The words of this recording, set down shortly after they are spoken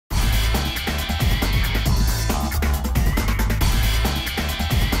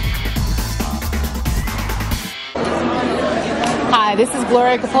Hi, this is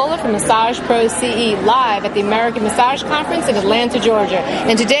Gloria Coppola from Massage Pro CE live at the American Massage Conference in Atlanta, Georgia.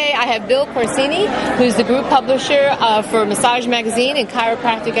 And today I have Bill Corsini, who's the group publisher for Massage Magazine and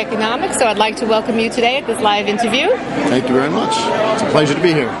Chiropractic Economics. So I'd like to welcome you today at this live interview. Thank you very much. It's a pleasure to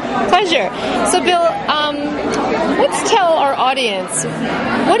be here. Pleasure. So Bill, let's tell our audience,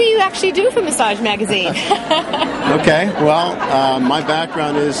 what do you actually do for Massage Magazine? Okay, well, my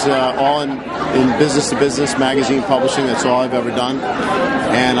background is all in business-to-business magazine publishing. That's all I've ever done.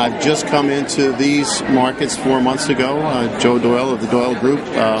 And I've just come into these markets 4 months ago. Joe Doyle of the Doyle Group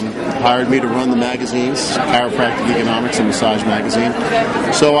hired me to run the magazines, Chiropractic Economics and Massage Magazine.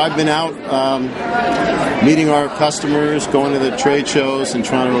 So I've been out meeting our customers, going to the trade shows, and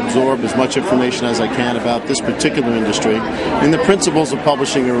trying to absorb as much information as I can about this particular industry. And the principles of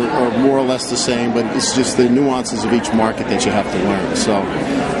publishing are more or less the same, but it's just the nuances of each market that you have to learn. So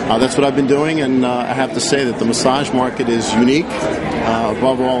that's what I've been doing, and I have to say that the massage market is unique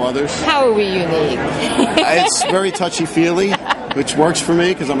above all others. How are we unique? It's very touchy-feely, which works for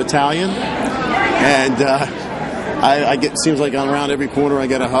me because I'm Italian, and I get, seems like around every corner I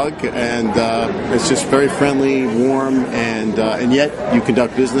get a hug, and it's just very friendly, warm, and yet you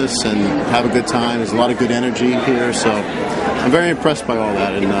conduct business and have a good time. There's a lot of good energy here, so I'm very impressed by all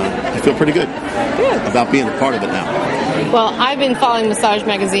that, and I feel pretty good about being a part of it now. Well, I've been following Massage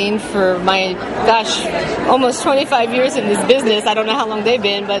Magazine for almost 25 years in this business. I don't know how long they've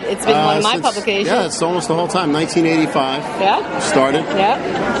been, but it's been one of my publications. Yeah, it's almost the whole time. 1985. Yeah. Started.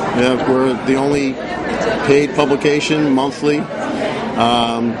 Yeah. We're the only paid publication monthly.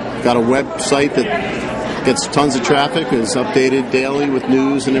 Got a website that gets tons of traffic, is updated daily with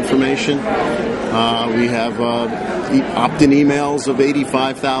news and information. We have opt-in emails of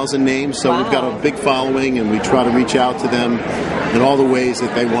 85,000 names, so We've got a big following, and we try to reach out to them in all the ways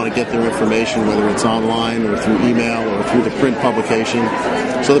that they want to get their information, whether it's online or through email or through the print publication.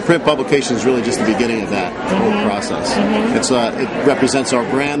 So the print publication is really just the beginning of that whole process. It represents our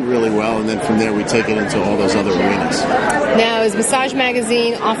brand really well, and then from there we take it into all those other arenas. Now, is Massage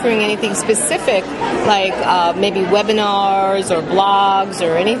Magazine offering anything specific, like maybe webinars or blogs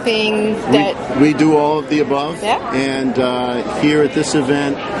or anything that... We do all of the above. Yeah. And here at this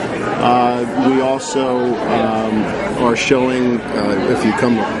event, we also are showing, if you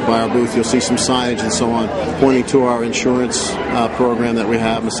come by our booth, you'll see some signage and so on, pointing to our insurance program that we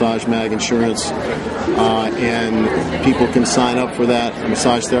have, Massage Mag Insurance. And people can sign up for that. A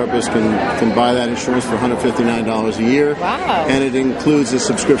massage therapist can buy that insurance for $159 a year. Wow. And it includes a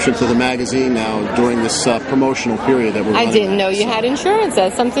subscription to the magazine now during this promotional period that we're running. I didn't know you had insurance.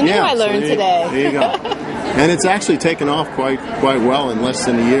 That's something new I learned today. There you go. And it's actually taken off quite well in less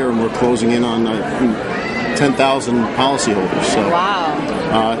than a year, and we're closing in on 10,000 policyholders. So,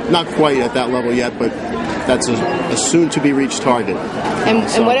 wow. Not quite at that level yet, but that's a soon-to-be reached target.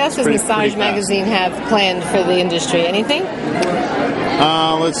 And what else does Massage Magazine have planned for the industry? Anything?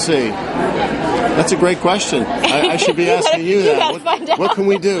 Let's see. That's a great question. I should be asking you that. What can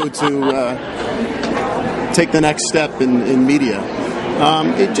we do to take the next step in media?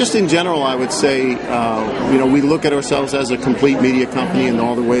 Just in general, I would say, we look at ourselves as a complete media company in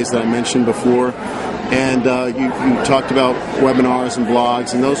all the ways that I mentioned before. And you talked about webinars and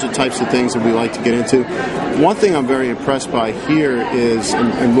blogs, and those are types of things that we like to get into. One thing I'm very impressed by here is,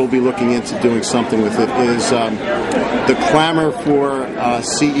 and we'll be looking into doing something with it, is the clamor for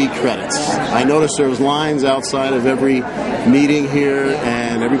CE credits. I notice there's lines outside of every meeting here,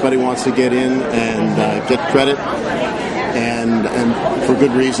 and everybody wants to get in and get credit, and for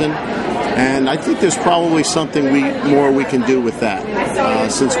good reason. And I think there's probably something more we can do with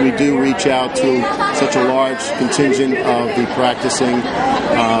that, since we do reach out to such a large contingent of the practicing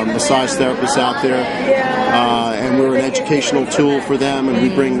massage therapists out there, and we're an educational tool for them, and we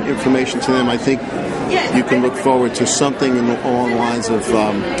bring information to them. I think you can look forward to something along the lines of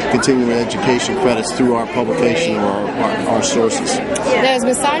continuing education credits through our publication or our sources. Now, is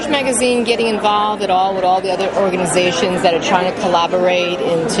Massage Magazine getting involved at all with all the other organizations that are trying to collaborate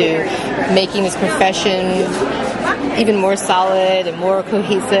into making this profession even more solid and more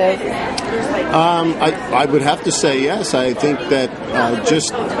cohesive? I would have to say yes. I think that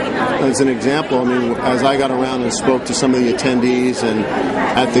just as an example, I mean, as I got around and spoke to some of the attendees and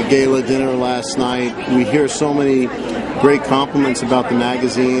at the gala dinner last night, we hear so many great compliments about the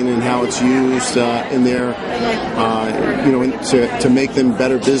magazine and how it's used in their, to make them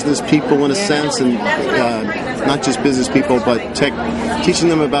better business people in a sense, and not just business people, but teaching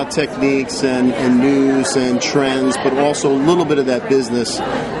them about techniques and news and trends, but also a little bit of that business,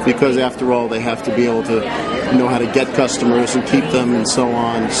 because after all, they have to be able to know how to get customers and keep them and so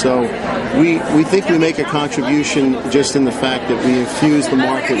on. So we think we make a contribution just in the fact that we infuse the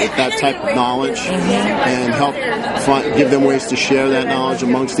market with that type of knowledge and help give them ways to share that knowledge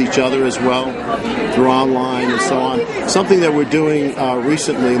amongst each other as well through online and so on. Something that we're doing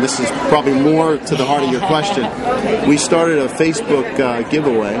recently, and this is probably more to the heart of your question, we started a Facebook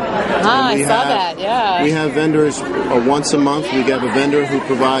giveaway. I saw that, yeah. We have vendors once a month. We have a vendor who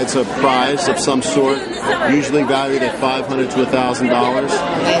provides a prize of some sort, usually valued at $500 to $1,000.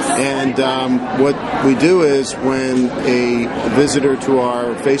 Nice. And what we do is when a visitor to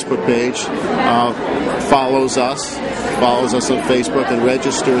our Facebook page follows us on Facebook and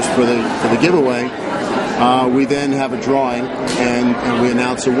registers for the giveaway, we then have a drawing and we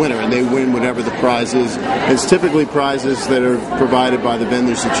announce a winner, and they win whatever the prize is. It's typically prizes that are provided by the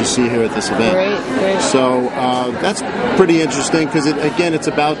vendors that you see here at this event. Great. So that's pretty interesting because, it's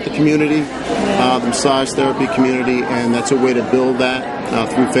about the community, the massage therapy community, and that's a way to build that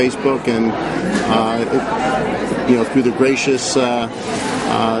through Facebook and through the gracious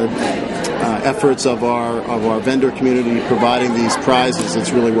efforts of our vendor community providing these prizes. It's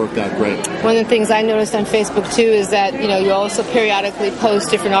really worked out great. One of the things I noticed on Facebook too is that you also periodically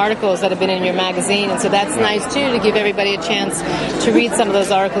post different articles that have been in your magazine, and so that's nice too, to give everybody a chance to read some of those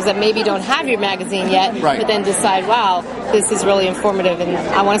articles that maybe don't have your magazine yet, but then decide, wow, this is really informative and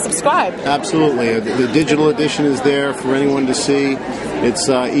I want to subscribe. Absolutely. The digital edition is there for anyone to see. It's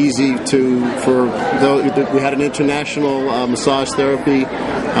easy we had an international massage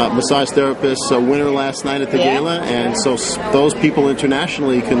therapist winner last night at the gala, and so those people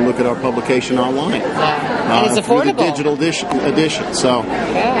internationally can look at our publication online. And it's affordable. The digital edition, so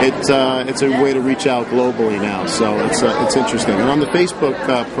it's a way to reach out globally now. So it's interesting. And on the Facebook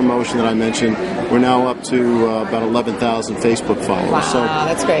promotion that I mentioned, we're now up to about 11,000 Facebook followers. Wow, so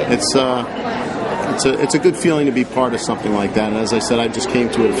that's great. It's a good feeling to be part of something like that. And as I said, I just came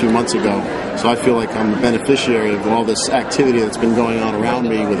to it a few months ago, so I feel like I'm the beneficiary of all this activity that's been going on around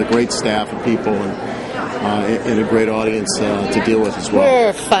me with a great staff of people and a great audience to deal with as well.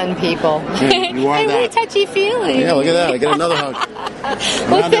 We're fun people. Yeah, you are and that. we're touchy-feely. Yeah, look at that. I get another hug.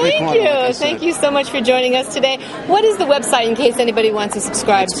 Well, thank you. Thank you so much for joining us today. What is the website in case anybody wants to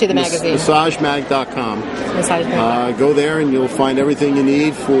subscribe to the magazine? MassageMag.com. Go there and you'll find everything you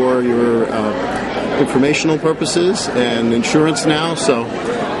need for your informational purposes and insurance now. So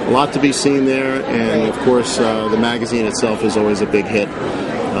a lot to be seen there. And, of course, the magazine itself is always a big hit.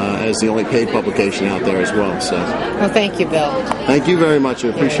 As the only paid publication out there as well. Well, thank you, Bill. Thank you very much. I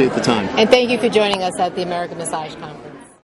appreciate the time. And thank you for joining us at the American Massage Conference.